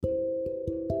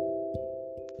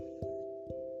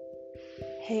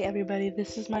Hey everybody,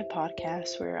 this is my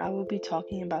podcast where I will be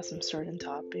talking about some certain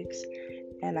topics,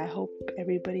 and I hope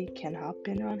everybody can hop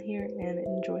in on here and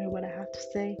enjoy what I have to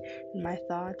say and my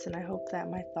thoughts, and I hope that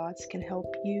my thoughts can help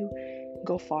you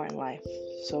go far in life.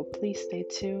 So please stay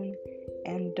tuned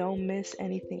and don't miss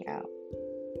anything out.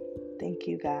 Thank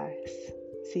you guys.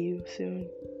 See you soon.